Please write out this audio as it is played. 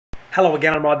Hello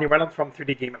again, I'm Rodney Reynolds from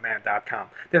 3dgamerman.com.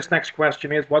 This next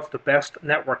question is, what's the best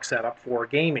network setup for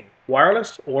gaming,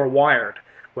 wireless or wired?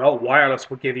 Well, wireless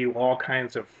will give you all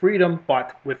kinds of freedom,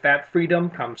 but with that freedom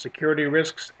comes security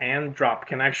risks and drop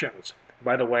connections.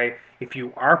 By the way, if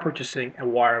you are purchasing a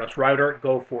wireless router,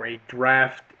 go for a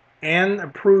draft and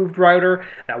approved router.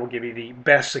 That will give you the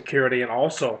best security and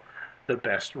also the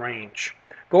best range.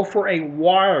 Go for a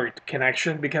wired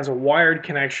connection, because a wired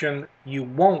connection you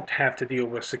won't have to deal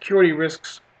with security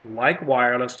risks like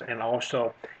wireless, and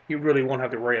also you really won't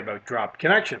have to worry about dropped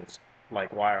connections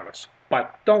like wireless.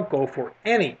 But don't go for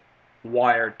any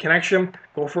wired connection.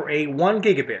 Go for a 1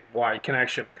 gigabit wired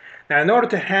connection. Now, in order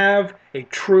to have a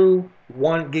true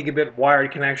 1 gigabit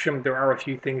wired connection, there are a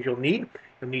few things you'll need.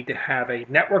 You'll need to have a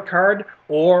network card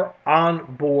or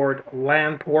onboard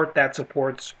LAN port that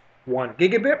supports 1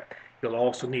 gigabit. You'll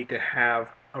also need to have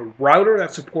a router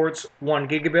that supports 1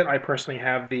 gigabit. I personally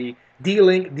have the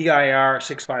D-Link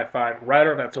DIR655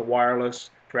 router. That's a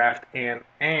wireless draft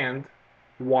and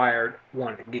wired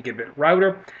 1 gigabit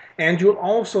router. And you'll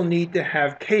also need to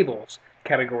have cables,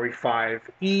 category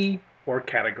 5E or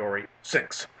category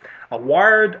 6. A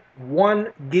wired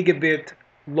 1 gigabit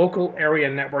local area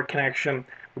network connection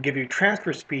will give you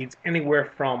transfer speeds anywhere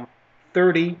from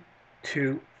 30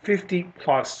 to 50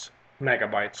 plus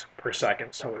megabytes per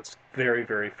second. So it's very,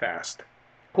 very fast.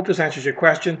 Hope this answers your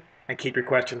question, and keep your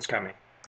questions coming.